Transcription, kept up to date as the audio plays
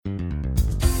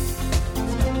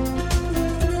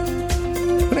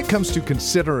comes to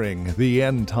considering the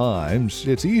end times,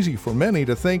 it's easy for many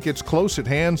to think it's close at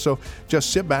hand, so just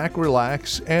sit back,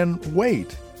 relax, and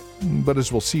wait. But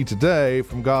as we'll see today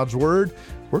from God's Word,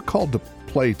 we're called to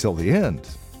play till the end.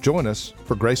 Join us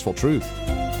for Graceful Truth.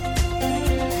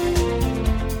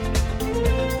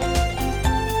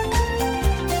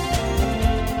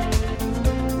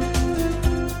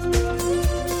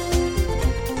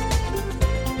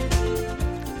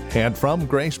 And from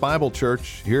Grace Bible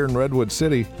Church here in Redwood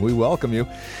City, we welcome you.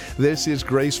 This is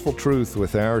Graceful Truth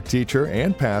with our teacher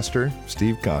and pastor,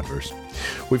 Steve Converse.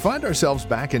 We find ourselves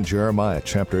back in Jeremiah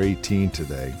chapter 18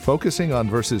 today, focusing on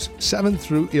verses 7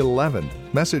 through 11,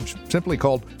 message simply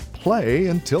called Play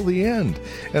Until the End.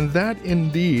 And that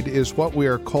indeed is what we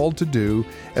are called to do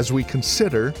as we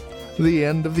consider the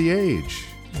end of the age.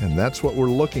 And that's what we're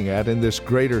looking at in this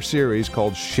greater series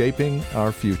called Shaping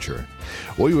Our Future.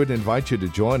 We would invite you to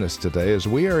join us today as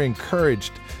we are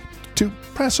encouraged to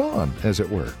press on, as it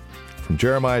were. From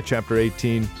Jeremiah chapter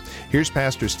 18, here's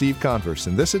Pastor Steve Converse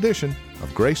in this edition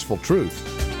of Graceful Truth.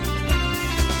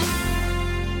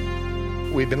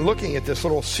 We've been looking at this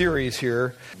little series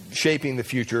here, Shaping the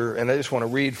Future, and I just want to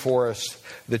read for us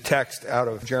the text out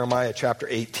of Jeremiah chapter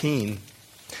 18,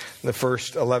 the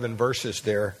first 11 verses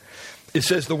there. It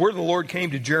says, "The word of the Lord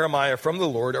came to Jeremiah from the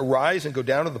Lord, arise and go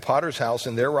down to the potter's house,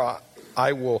 and there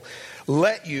I will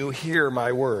let you hear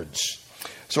my words.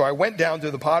 So I went down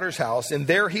to the potter's house, and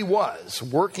there he was,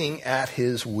 working at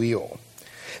his wheel.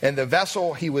 And the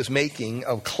vessel he was making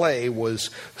of clay was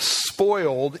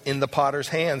spoiled in the potter's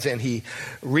hands, and he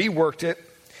reworked it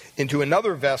into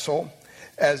another vessel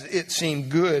as it seemed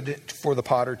good for the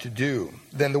potter to do.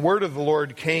 Then the word of the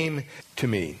Lord came to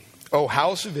me, O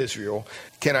house of Israel,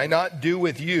 can I not do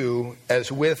with you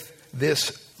as with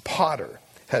this potter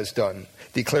has done,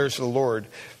 declares the Lord.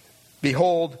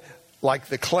 Behold, like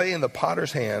the clay in the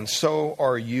potter's hand, so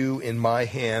are you in my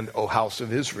hand, O house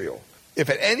of Israel. If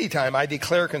at any time I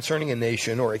declare concerning a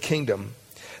nation or a kingdom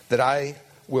that I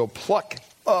will pluck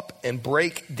up and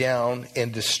break down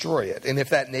and destroy it, and if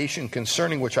that nation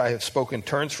concerning which I have spoken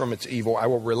turns from its evil, I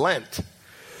will relent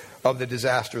of the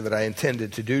disaster that I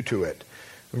intended to do to it.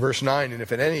 Verse 9, and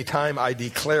if at any time I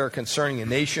declare concerning a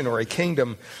nation or a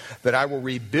kingdom that I will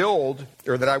rebuild,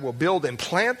 or that I will build and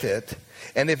plant it,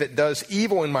 and if it does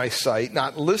evil in my sight,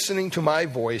 not listening to my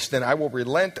voice, then I will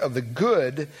relent of the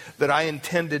good that I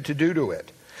intended to do to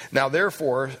it. Now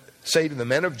therefore, say to the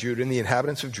men of Judah and the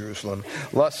inhabitants of Jerusalem,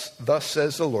 thus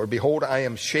says the Lord, behold, I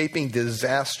am shaping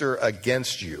disaster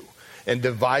against you, and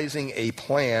devising a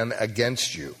plan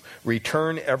against you.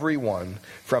 Return every one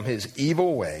from his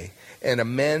evil way, and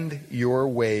amend your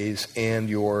ways and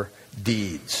your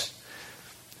deeds.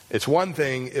 It's one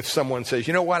thing if someone says,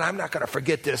 you know what, I'm not going to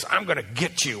forget this. I'm going to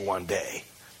get you one day.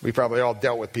 We probably all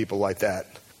dealt with people like that.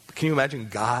 Can you imagine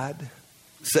God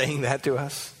saying that to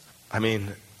us? I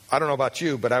mean, I don't know about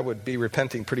you, but I would be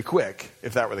repenting pretty quick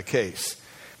if that were the case.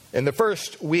 In the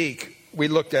first week, we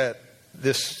looked at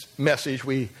this message.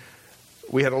 We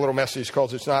had a little message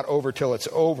called It's Not Over Till It's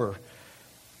Over.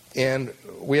 And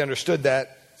we understood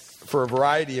that for a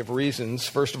variety of reasons.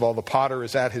 First of all, the potter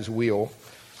is at his wheel.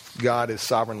 God is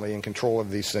sovereignly in control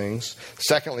of these things.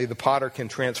 Secondly, the potter can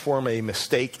transform a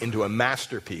mistake into a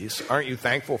masterpiece. Aren't you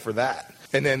thankful for that?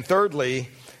 And then thirdly,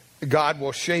 God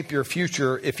will shape your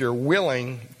future if you're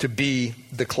willing to be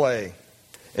the clay.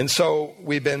 And so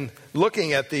we've been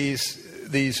looking at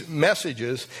these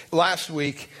messages. Last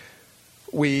week,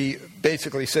 we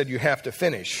basically said you have to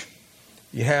finish.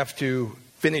 You have to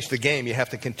finish the game. You have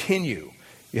to continue.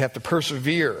 You have to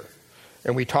persevere.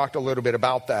 And we talked a little bit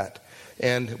about that.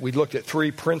 And we looked at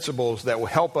three principles that will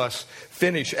help us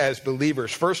finish as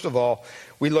believers. First of all,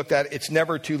 we looked at it's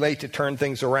never too late to turn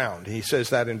things around. He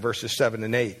says that in verses 7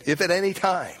 and 8. If at any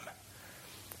time,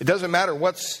 it doesn't matter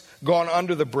what's gone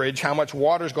under the bridge, how much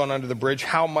water's gone under the bridge,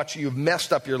 how much you've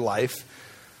messed up your life,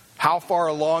 how far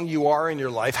along you are in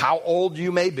your life, how old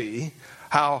you may be,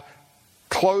 how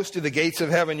close to the gates of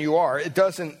heaven you are, it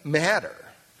doesn't matter.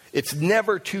 It's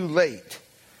never too late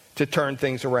to turn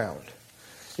things around.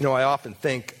 You know, I often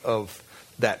think of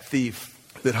that thief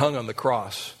that hung on the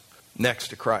cross next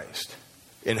to Christ,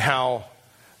 and how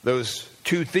those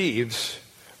two thieves,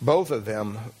 both of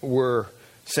them, were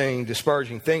saying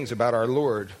disparaging things about our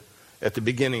Lord at the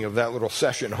beginning of that little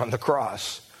session on the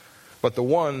cross. But the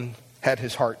one had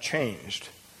his heart changed,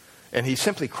 and he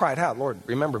simply cried out, Lord,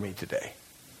 remember me today.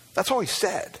 That's all he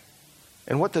said.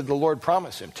 And what did the Lord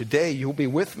promise him? Today you'll be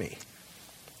with me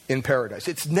in paradise.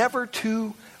 It's never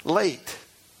too late.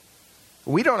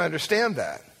 We don't understand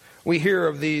that. We hear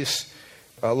of these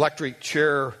electric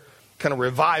chair kind of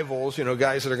revivals,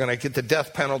 guys that are going to get the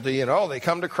death penalty and, they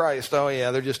come to Christ. Oh,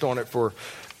 yeah, they're just doing it for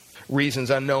reasons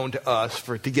unknown to us,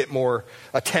 to get more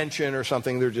attention or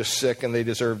something. They're just sick and they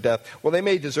deserve death. Well, they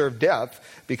may deserve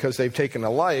death because they've taken a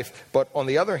life. But on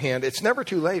the other hand, it's never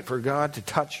too late for God to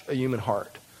touch a human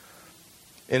heart.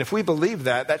 And if we believe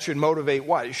that, that should motivate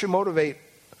what? It should motivate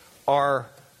our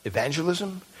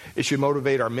evangelism. It should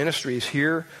motivate our ministries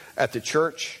here at the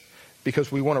church,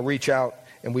 because we want to reach out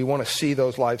and we want to see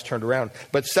those lives turned around.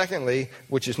 But secondly,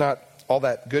 which is not all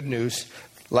that good news,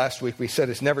 last week we said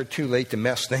it's never too late to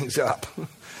mess things up.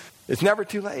 It's never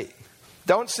too late.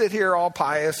 Don't sit here all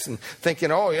pious and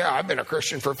thinking, oh yeah, I've been a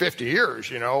Christian for 50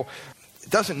 years, It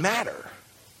doesn't matter.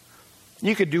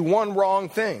 You could do one wrong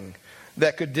thing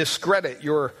that could discredit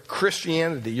your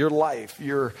Christianity, your life,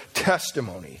 your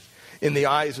testimony in the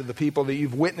eyes of the people that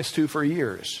you've witnessed to for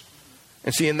years.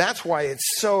 And that's why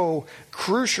it's so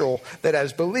crucial that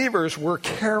as believers, we're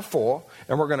careful,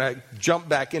 and we're going to jump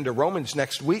back into Romans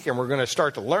next week, and we're going to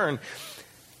start to learn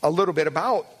a little bit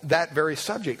about that very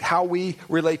subject, how we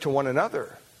relate to one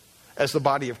another as the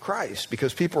body of Christ,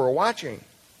 because people are watching.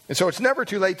 And so it's never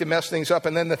too late to mess things up.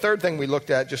 And then the third thing we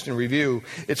looked at, just in review,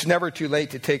 it's never too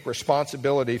late to take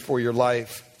responsibility for your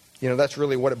life. That's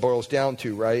really what it boils down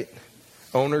to, right?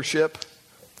 Ownership.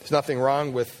 There's nothing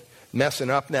wrong with messing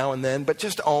up now and then, but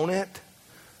just own it.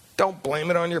 Don't blame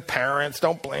it on your parents.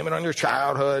 Don't blame it on your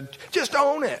childhood. Just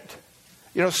own it.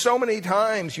 So many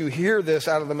times you hear this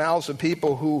out of the mouths of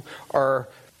people who are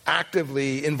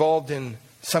actively involved in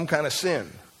some kind of sin.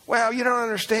 Well, you don't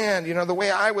understand, the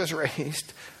way I was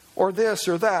raised, or this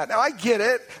or that. Now, I get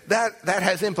it. That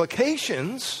has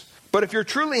implications. But if you're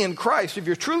truly in Christ, if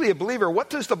you're truly a believer, what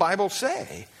does the Bible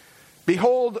say?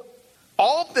 Behold,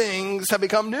 all things have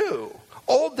become new.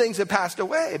 Old things have passed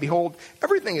away. Behold,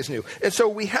 everything is new. And so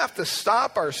we have to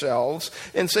stop ourselves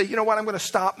and say, you know what, I'm going to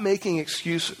stop making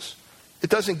excuses. It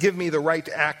doesn't give me the right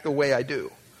to act the way I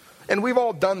do. And we've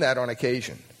all done that on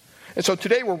occasion. And so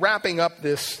today we're wrapping up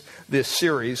this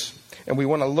series, and we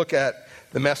want to look at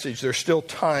the message, There's Still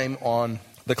Time on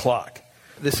the Clock.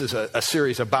 This is a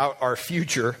series about our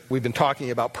future. We've been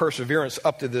talking about perseverance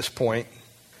up to this point,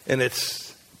 and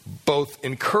it's both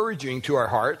encouraging to our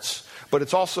hearts, but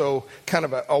it's also kind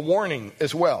of a warning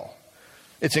as well.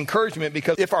 It's encouragement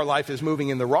because if our life is moving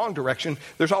in the wrong direction,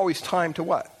 there's always time to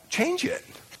what? Change it.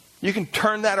 You can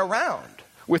turn that around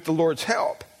with the Lord's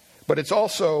help. But it's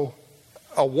also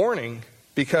a warning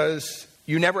because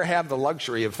you never have the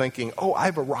luxury of thinking, oh,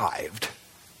 I've arrived.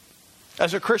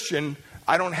 As a Christian,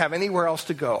 I don't have anywhere else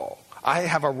to go. I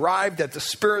have arrived at the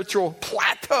spiritual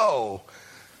plateau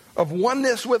of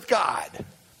oneness with God.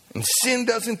 And sin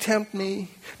doesn't tempt me.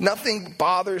 Nothing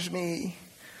bothers me.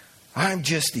 I'm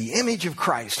just the image of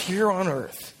Christ here on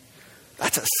earth.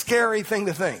 That's a scary thing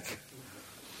to think.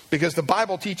 Because the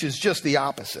Bible teaches just the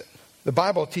opposite. The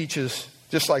Bible teaches,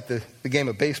 just like the game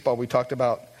of baseball we talked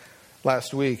about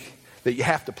last week, that you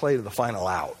have to play to the final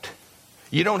out.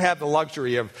 You don't have the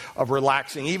luxury of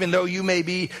relaxing, even though you may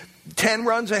be 10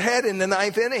 runs ahead in the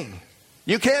ninth inning.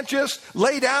 You can't just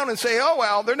lay down and say, oh,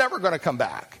 well, they're never going to come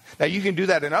back. Now, you can do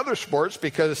that in other sports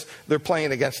because they're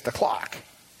playing against the clock.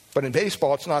 But in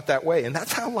baseball, it's not that way. And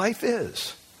that's how life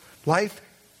is. Life,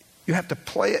 you have to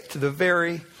play it to the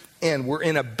very end. We're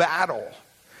in a battle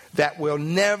that will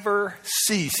never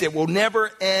cease. It will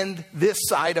never end this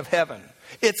side of heaven.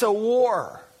 It's a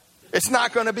war. It's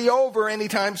not going to be over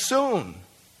anytime soon,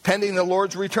 pending the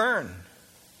Lord's return.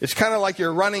 It's kind of like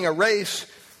you're running a race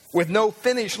with no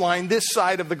finish line this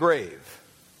side of the grave.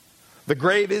 The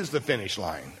grave is the finish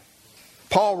line.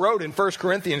 Paul wrote in 1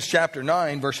 Corinthians chapter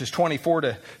 9, verses 24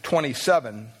 to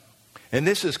 27, and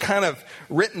this is kind of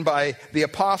written by the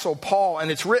Apostle Paul,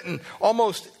 and it's written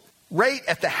almost right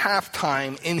at the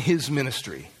halftime in his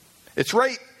ministry. It's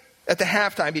right at the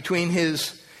halftime between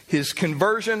his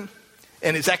conversion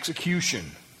and his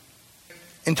execution.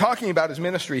 In talking about his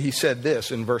ministry, he said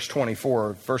this in verse 24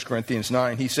 of 1 Corinthians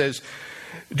 9. He says,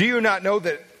 do you not know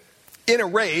that in a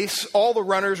race all the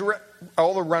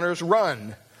runners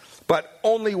run, but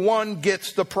only one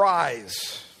gets the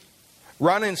prize?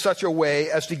 Run in such a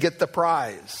way as to get the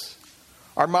prize.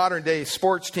 Our modern day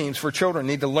sports teams for children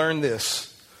need to learn this.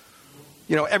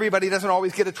 Everybody doesn't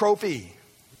always get a trophy.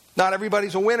 Not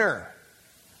everybody's a winner.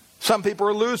 Some people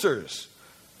are losers.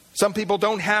 Some people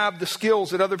don't have the skills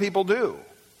that other people do.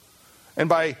 And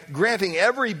by granting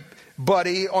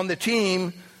everybody on the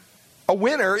team a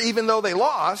winner, even though they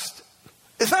lost,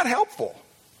 it's not helpful.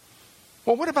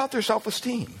 Well, what about their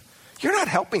self-esteem? You're not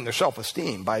helping their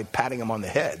self-esteem by patting them on the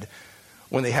head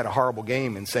when they had a horrible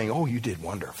game and saying, oh, you did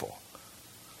wonderful.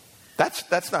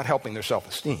 That's not helping their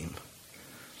self-esteem.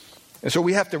 And so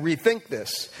we have to rethink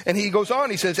this. And he goes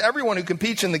on, he says, everyone who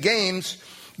competes in the games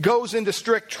goes into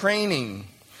strict training.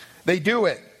 They do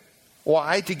it.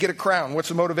 Why? To get a crown. What's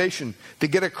the motivation? To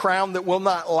get a crown that will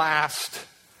not last.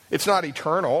 It's not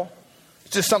eternal.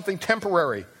 It's just something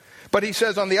temporary. But he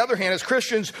says, on the other hand, as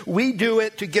Christians, we do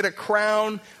it to get a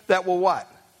crown that will what?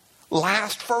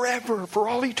 Last forever, for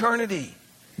all eternity.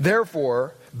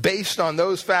 Therefore, based on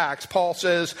those facts, Paul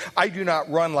says, I do not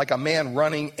run like a man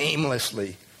running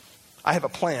aimlessly. I have a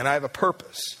plan. I have a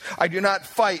purpose. I do not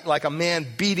fight like a man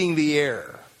beating the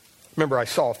air. Remember, I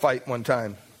saw a fight one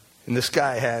time, and this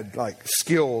guy had like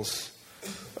skills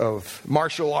of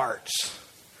martial arts,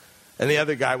 and the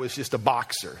other guy was just a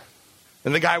boxer.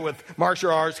 And the guy with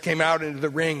martial arts came out into the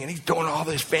ring, and he's doing all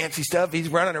this fancy stuff. He's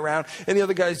running around, and the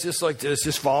other guy's just like this,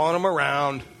 just following him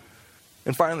around.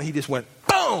 And finally, he just went,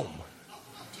 boom!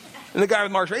 And the guy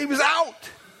with martial arts, he was out.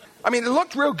 I mean, it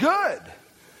looked real good.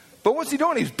 But what's he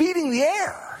doing? He was beating the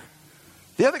air.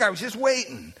 The other guy was just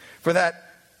waiting for that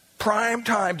prime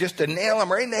time just to nail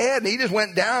him right in the head, and he just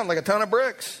went down like a ton of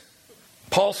bricks.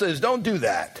 Paul says, don't do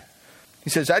that. He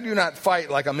says, I do not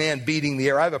fight like a man beating the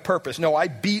air. I have a purpose. No, I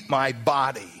beat my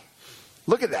body.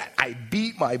 Look at that. I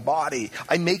beat my body.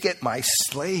 I make it my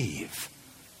slave.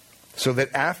 So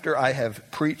that after I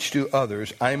have preached to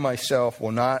others, I myself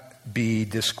will not be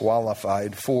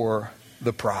disqualified for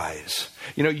the prize.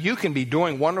 You know, you can be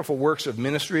doing wonderful works of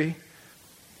ministry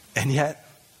and yet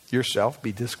yourself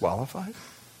be disqualified.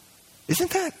 Isn't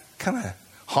that kind of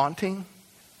haunting?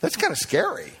 That's kind of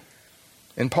scary.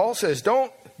 And Paul says,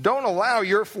 don't allow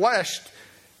your flesh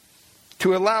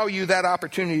to allow you that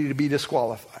opportunity to be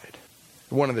disqualified.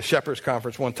 At one of the Shepherds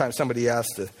Conference one time, somebody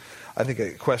asked, I think,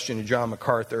 a question to John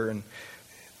MacArthur, and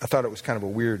I thought it was kind of a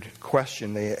weird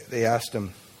question. They asked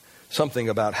him something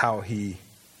about how he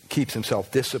keeps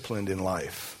himself disciplined in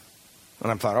life.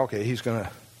 And I thought, okay, he's going to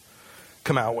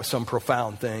come out with some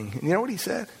profound thing. And you know what he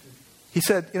said? He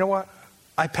said, you know what?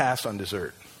 I pass on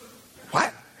dessert.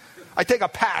 What? I take a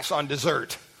pass on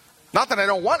dessert. Not that I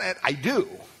don't want it, I do.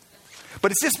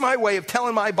 But it's just my way of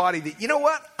telling my body that, you know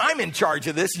what? I'm in charge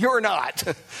of this, you're not.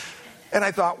 And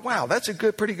I thought, wow, that's a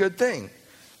pretty good thing.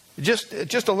 Just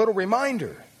a little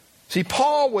reminder. See,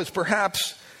 Paul was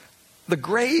perhaps the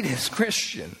greatest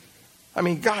Christian. I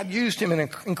mean, God used him in an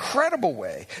incredible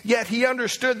way. Yet he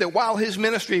understood that while his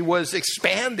ministry was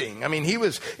expanding, I mean, he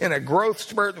was in a growth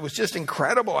spurt that was just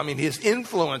incredible. I mean, his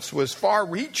influence was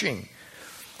far-reaching.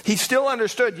 He still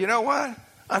understood, you know what?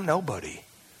 I'm nobody.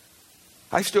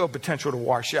 I still have potential to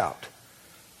wash out.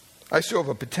 I still have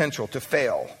a potential to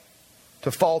fail,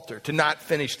 to falter, to not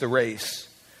finish the race.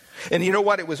 And you know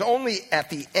what? It was only at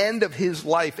the end of his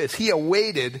life, as he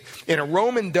awaited in a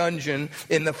Roman dungeon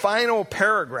in the final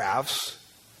paragraphs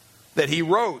that he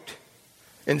wrote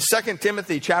in 2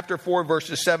 Timothy chapter 4,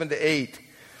 verses 7 to 8.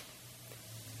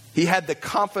 He had the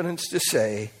confidence to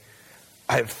say,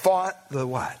 I have fought the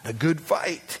what? The good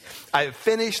fight. I have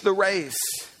finished the race.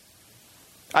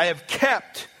 I have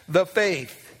kept the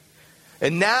faith.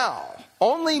 And now,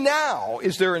 only now,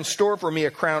 is there in store for me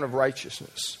a crown of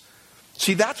righteousness.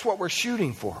 See, that's what we're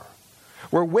shooting for.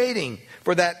 We're waiting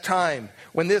for that time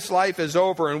when this life is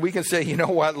over and we can say, you know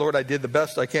what, Lord, I did the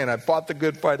best I can. I fought the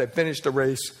good fight. I finished the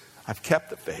race. I've kept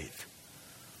the faith.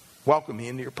 Welcome me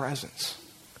into your presence.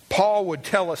 Paul would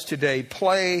tell us today,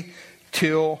 play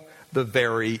till the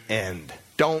very end.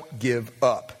 Don't give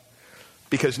up.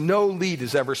 Because no lead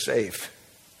is ever safe.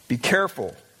 Be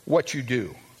careful what you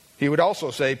do. He would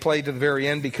also say, play to the very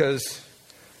end because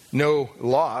no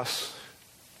loss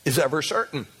is ever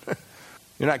certain.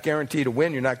 You're not guaranteed a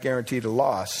win. You're not guaranteed a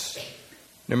loss.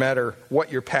 No matter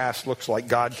what your past looks like,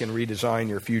 God can redesign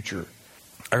your future.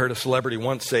 I heard a celebrity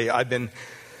once say,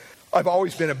 I've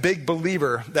always been a big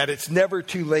believer that it's never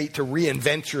too late to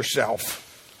reinvent yourself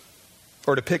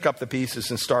or to pick up the pieces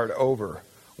and start over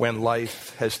when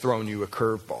life has thrown you a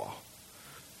curveball.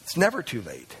 It's never too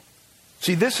late.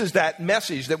 See, this is that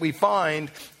message that we find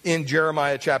in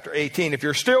Jeremiah chapter 18. If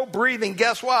you're still breathing,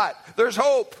 guess what? There's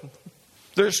hope.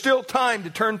 There's still time to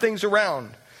turn things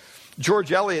around.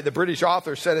 George Eliot, the British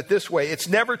author, said it this way: it's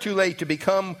never too late to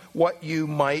become what you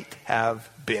might have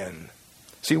been.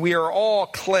 See, we are all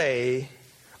clay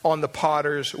on the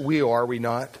potter's wheel, are we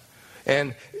not?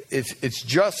 And it's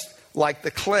just like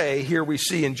the clay here we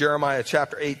see in Jeremiah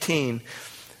chapter 18.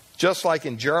 Just like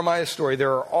in Jeremiah's story,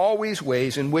 there are always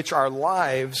ways in which our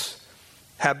lives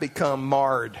have become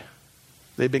marred.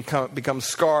 They've become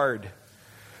scarred.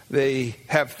 They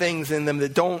have things in them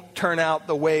that don't turn out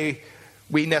the way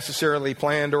we necessarily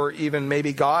planned or even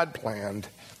maybe God planned.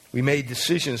 We made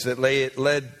decisions that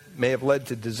may have led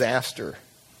to disaster.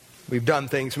 We've done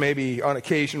things maybe on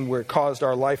occasion where it caused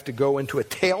our life to go into a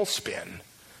tailspin.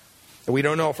 And we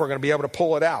don't know if we're going to be able to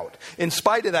pull it out. In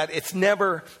spite of that, it's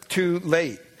never too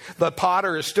late. The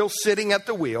potter is still sitting at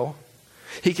the wheel.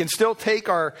 He can still take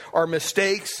our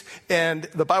mistakes, and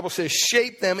the Bible says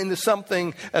shape them into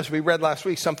something, as we read last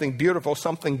week, something beautiful,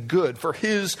 something good for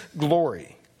His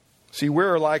glory. See,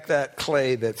 we're like that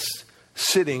clay that's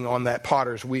sitting on that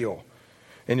potter's wheel,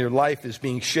 and your life is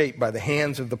being shaped by the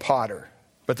hands of the potter.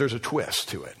 But there's a twist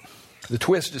to it. The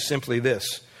twist is simply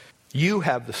this: you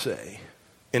have the say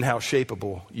in how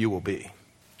shapeable you will be.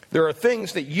 There are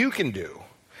things that you can do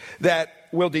that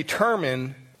will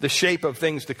determine the shape of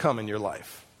things to come in your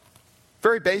life.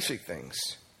 Very basic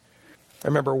things. I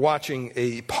remember watching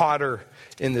a potter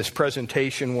in this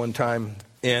presentation one time,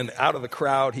 and out of the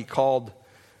crowd he called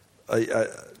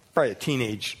probably a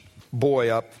teenage boy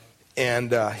up,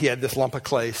 and he had this lump of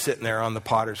clay sitting there on the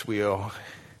potter's wheel.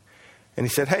 And he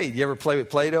said, "Hey, did you ever play with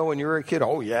Play-Doh when you were a kid?"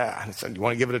 "Oh, yeah." And he said, "You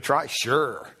want to give it a try?"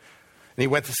 "Sure." And he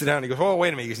went to sit down, and he goes, "Oh, wait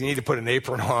a minute, because you need to put an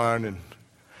apron on." And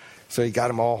so he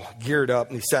got him all geared up,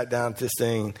 and he sat down at this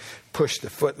thing, pushed the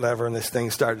foot lever, and this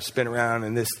thing started to spin around.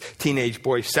 And this teenage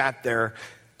boy sat there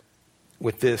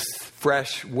with this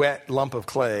fresh, wet lump of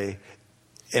clay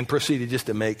and proceeded just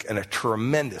to make a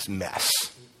tremendous mess.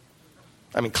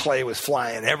 I mean, clay was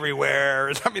flying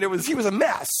everywhere. I mean, he was a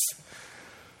mess.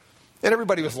 And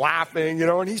everybody was laughing,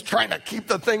 and he's trying to keep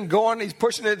the thing going. He's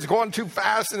pushing it. It's going too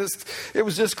fast, and it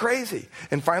was just crazy.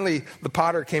 And finally, the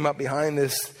potter came up behind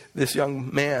this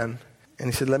young man, and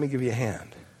he said, "Let me give you a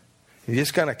hand." He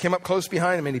just kind of came up close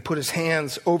behind him, and he put his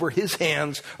hands over his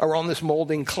hands around this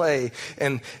molding clay.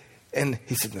 And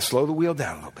he said, "Now slow the wheel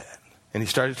down a little bit." And he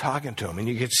started talking to him, and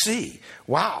you could see,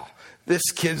 wow, this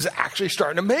kid's actually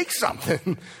starting to make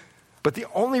something. But the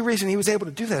only reason he was able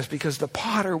to do that is because the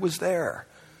potter was there,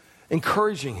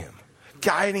 encouraging him,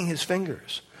 guiding his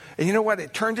fingers. And you know what?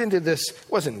 It turned into this. It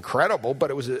wasn't incredible,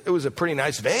 but it was a pretty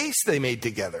nice vase they made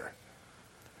together.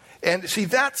 And see,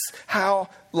 that's how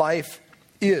life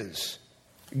is.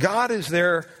 God is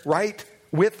there right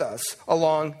with us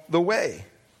along the way.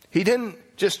 He didn't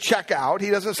just check out. He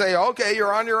doesn't say, "Okay,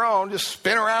 you're on your own. Just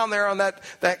spin around there on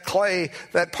that clay,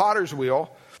 that potter's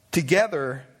wheel."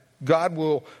 Together, God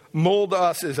will mold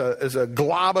us as a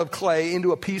glob of clay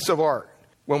into a piece of art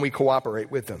when we cooperate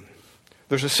with Him.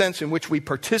 There's a sense in which we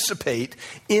participate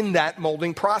in that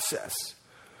molding process,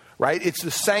 right? It's the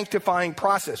sanctifying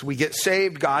process. We get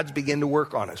saved, God's begin to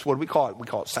work on us. What do we call it? We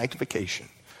call it sanctification.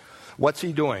 What's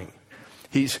He doing?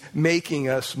 He's making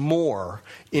us more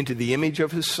into the image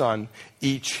of His Son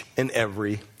each and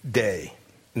every day.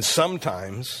 And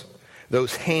sometimes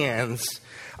those hands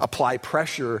apply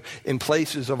pressure in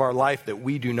places of our life that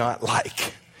we do not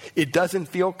like. It doesn't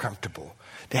feel comfortable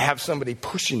to have somebody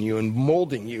pushing you and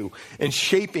molding you and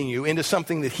shaping you into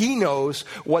something that He knows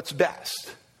what's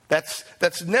best. That's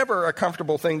never a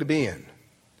comfortable thing to be in.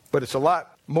 But it's a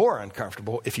lot more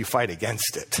uncomfortable if you fight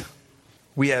against it.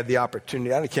 We had the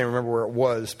opportunity, I can't remember where it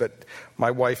was, but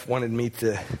my wife wanted me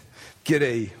to get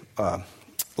a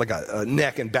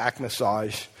neck and back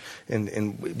massage.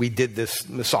 And we did this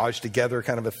massage together,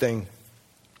 kind of a thing.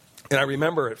 And I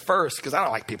remember at first, because I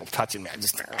don't like people touching me,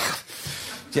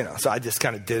 so I just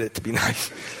kind of did it to be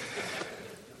nice.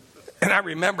 And I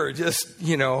remember just,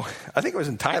 I think it was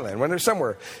in Thailand, when there's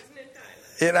somewhere.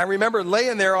 And I remember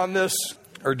laying there on this,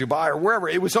 or Dubai, or wherever,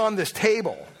 it was on this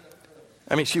table.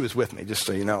 I mean, she was with me, just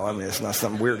so you know. I mean, it's not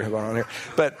something weird going on here.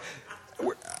 But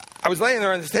I was laying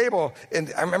there on this table,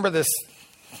 and I remember this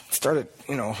started,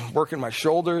 working my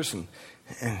shoulders, and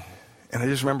I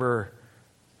just remember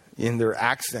in their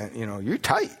accent, "You're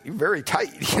tight. You're very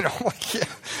tight." And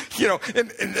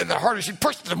the harder she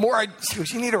pushed, the more she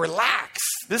goes, "You need to relax.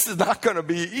 This is not going to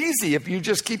be easy if you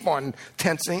just keep on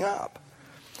tensing up."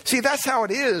 See, that's how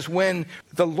it is when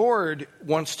the Lord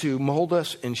wants to mold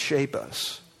us and shape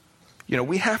us.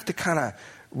 We have to kind of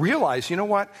realize,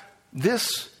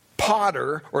 this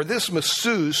potter or this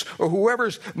masseuse or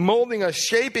whoever's molding us,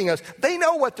 shaping us, they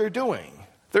know what they're doing.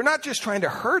 They're not just trying to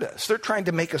hurt us. They're trying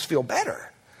to make us feel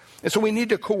better. And so we need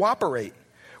to cooperate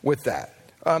with that.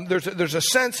 There's a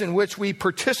sense in which we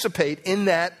participate in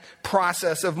that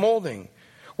process of molding.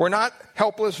 We're not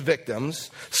helpless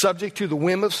victims, subject to the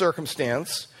whim of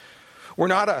circumstance. We're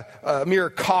not a mere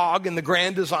cog in the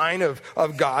grand design of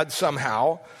God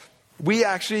somehow. We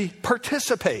actually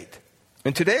participate.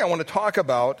 And today I want to talk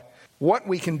about what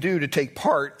we can do to take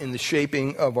part in the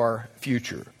shaping of our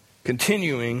future.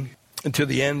 Continuing until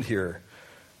the end here,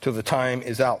 till the time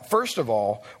is out. First of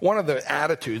all, one of the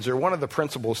attitudes or one of the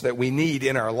principles that we need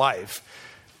in our life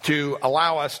to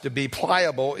allow us to be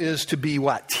pliable is to be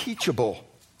what? Teachable.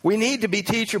 We need to be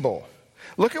teachable.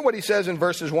 Look at what he says in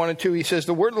verses 1 and 2. He says,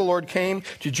 the word of the Lord came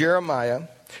to Jeremiah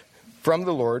from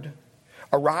the Lord.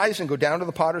 Arise and go down to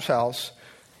the potter's house,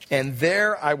 and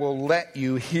there I will let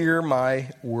you hear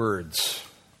my words.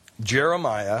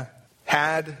 Jeremiah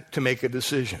had to make a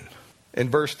decision. In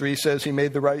verse 3 says he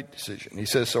made the right decision. He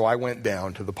says, so I went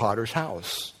down to the potter's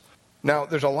house. Now,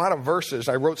 there's a lot of verses.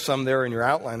 I wrote some there in your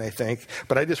outline, I think.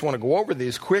 But I just want to go over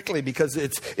these quickly because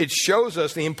it shows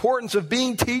us the importance of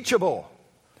being teachable.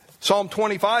 Psalm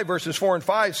 25, verses 4 and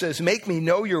 5 says, make me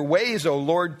know your ways, O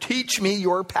Lord. Teach me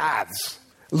your paths.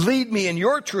 Lead me in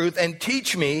your truth and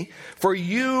teach me, for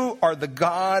you are the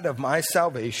God of my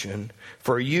salvation.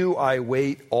 For you I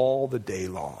wait all the day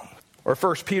long. Or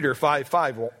 1 Peter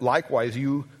 5:5, likewise,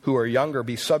 you who are younger,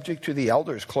 be subject to the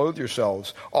elders. Clothe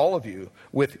yourselves, all of you,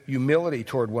 with humility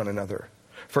toward one another.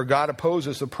 For God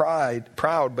opposes the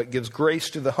proud, but gives grace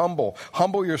to the humble.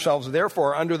 Humble yourselves,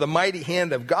 therefore, under the mighty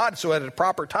hand of God, so at a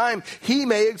proper time he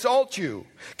may exalt you,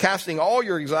 casting all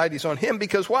your anxieties on him,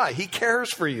 because why? He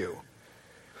cares for you.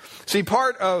 See,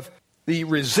 part of the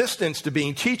resistance to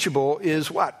being teachable is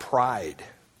what? Pride.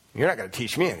 You're not going to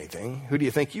teach me anything. Who do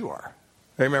you think you are?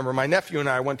 I remember my nephew and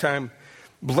I, one time,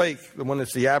 Blake, the one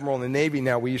that's the admiral in the Navy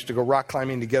now, we used to go rock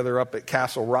climbing together up at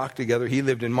Castle Rock together. He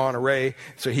lived in Monterey,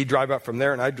 so he'd drive up from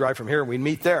there, and I'd drive from here, and we'd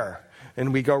meet there.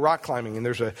 And we'd go rock climbing, and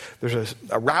there's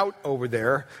a route over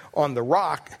there on the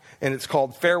rock, and it's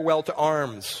called Farewell to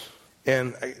Arms.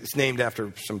 And it's named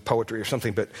after some poetry or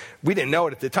something, but we didn't know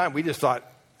it at the time. We just thought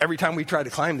every time we tried to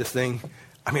climb this thing,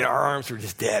 our arms were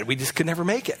just dead. We just could never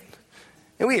make it.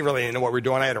 And we really didn't know what we were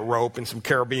doing. I had a rope and some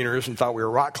carabiners and thought we were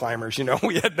rock climbers,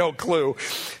 We had no clue.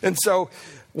 And so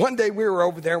one day we were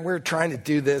over there and we were trying to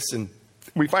do this, and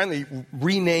we finally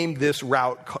renamed this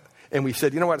route. And we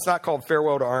said, you know what? It's not called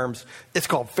Farewell to Arms. It's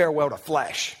called Farewell to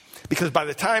Flesh. Because by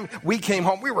the time we came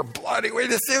home, we were bloody. It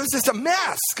was just a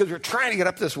mess because we were trying to get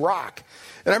up this rock.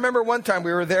 And I remember one time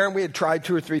we were there and we had tried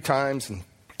 2 or 3 times. And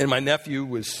my nephew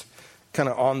was kind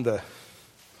of on the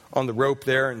rope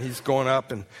there, and he's going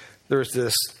up, and there's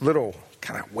this little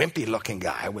kind of wimpy looking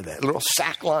guy with a little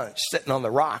sack lunch sitting on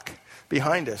the rock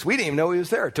behind us. We didn't even know he was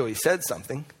there until he said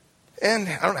something. And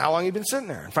I don't know how long he'd been sitting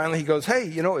there. And finally he goes,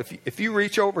 hey, if you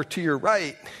reach over to your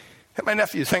right, and my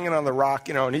nephew's hanging on the rock,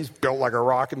 and he's built like a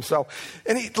rock himself.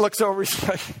 And he looks over, he's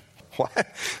like,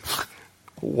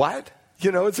 what?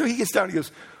 And so he gets down, he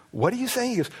goes, what are you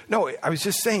saying? He goes, no, I was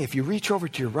just saying if you reach over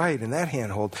to your right in that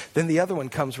handhold, then the other one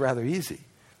comes rather easy.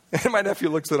 And my nephew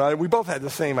looks at I, we both had the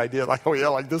same idea, like, oh yeah,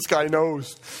 like this guy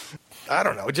knows. I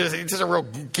don't know, he's just a real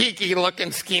geeky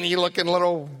looking, skinny looking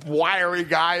little wiry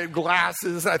guy in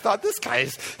glasses. And I thought, he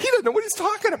doesn't know what he's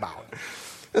talking about.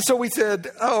 And so we said,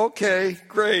 oh, okay,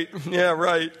 great. Yeah,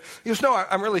 right. He goes, no,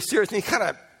 I'm really serious. And he kind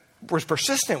of was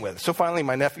persistent with it. So finally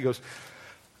my nephew goes,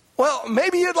 well,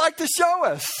 maybe you'd like to show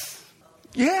us.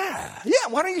 Yeah,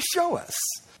 why don't you show us?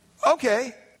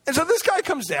 Okay. And so this guy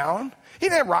comes down. He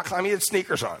didn't have rock climbing, he had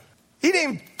sneakers on. He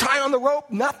didn't even tie on the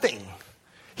rope, nothing.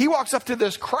 He walks up to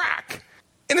this crack,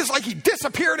 and it's like he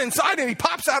disappeared inside and he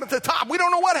pops out at the top. We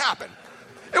don't know what happened.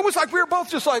 It was like we were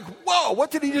both just like, whoa, what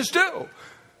did he just do?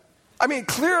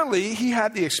 Clearly he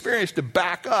had the experience to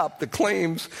back up the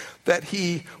claims that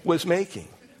he was making.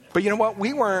 But you know what?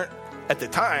 We weren't, at the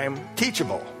time,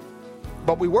 teachable.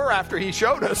 But we were after he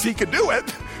showed us he could do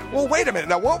it. Well, wait a minute.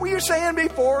 Now, what were you saying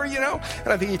before, And I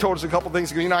think he told us a couple things.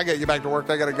 He goes, I got to get back to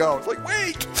work. I got to go. It's like,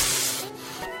 wait.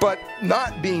 But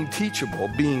not being teachable,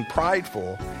 being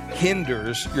prideful,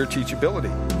 hinders your teachability.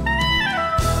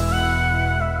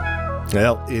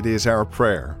 Well, it is our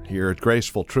prayer here at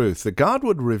Graceful Truth that God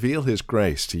would reveal His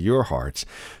grace to your hearts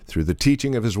through the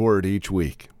teaching of His Word each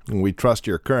week. And we trust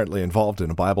you're currently involved in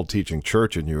a Bible teaching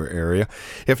church in your area.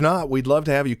 If not, we'd love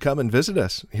to have you come and visit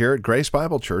us here at Grace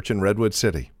Bible Church in Redwood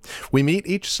City. We meet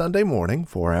each Sunday morning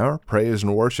for our praise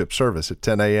and worship service at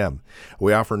 10 a.m.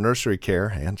 We offer nursery care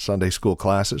and Sunday school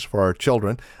classes for our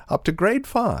children up to grade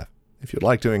 5. If you'd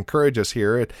like to encourage us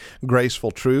here at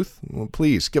Graceful Truth,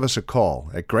 please give us a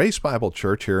call at Grace Bible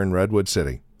Church here in Redwood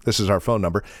City. This is our phone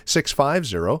number,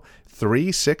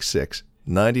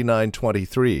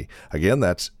 650-366-9923. Again,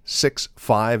 that's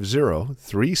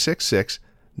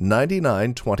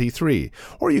 650-366-9923.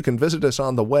 Or you can visit us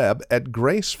on the web at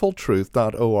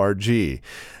gracefultruth.org.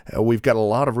 We've got a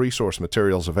lot of resource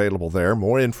materials available there,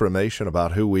 more information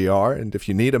about who we are, and if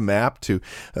you need a map to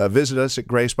visit us at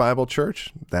Grace Bible Church,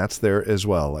 that's there as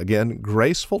well. Again,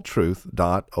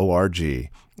 gracefultruth.org.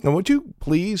 And would you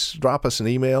please drop us an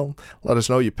email? Let us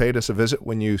know you paid us a visit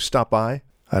when you stop by.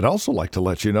 I'd also like to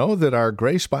let you know that our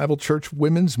Grace Bible Church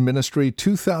Women's Ministry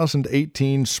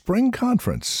 2018 Spring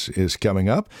Conference is coming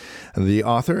up. The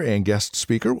author and guest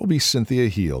speaker will be Cynthia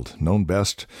Heald, known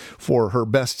best for her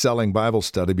best-selling Bible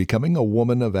study, Becoming a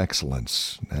Woman of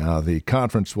Excellence. Now, the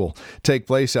conference will take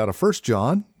place out of 1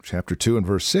 John chapter 2 and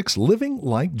verse 6, Living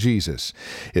Like Jesus.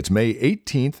 It's May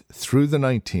 18th through the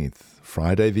 19th.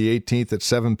 Friday the 18th at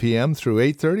 7 p.m. through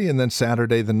 8:30, and then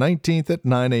Saturday the 19th at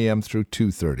 9 a.m. through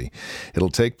 2:30. It'll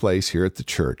take place here at the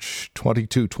church,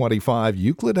 2225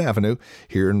 Euclid Avenue,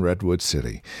 here in Redwood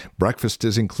City. Breakfast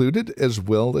is included as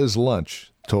well as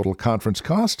lunch. Total conference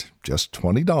cost, just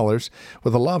 $20,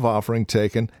 with a love offering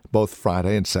taken both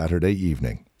Friday and Saturday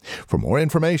evening. For more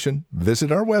information,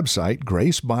 visit our website,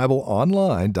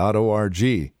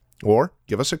 gracebibleonline.org, or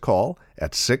give us a call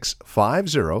at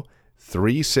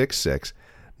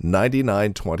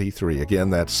 650-366-9923. Again,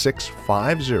 that's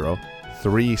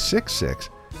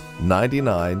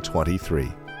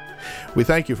 650-366-9923. We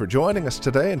thank you for joining us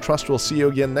today and trust we'll see you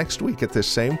again next week at this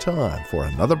same time for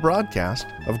another broadcast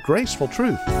of Graceful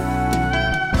Truth.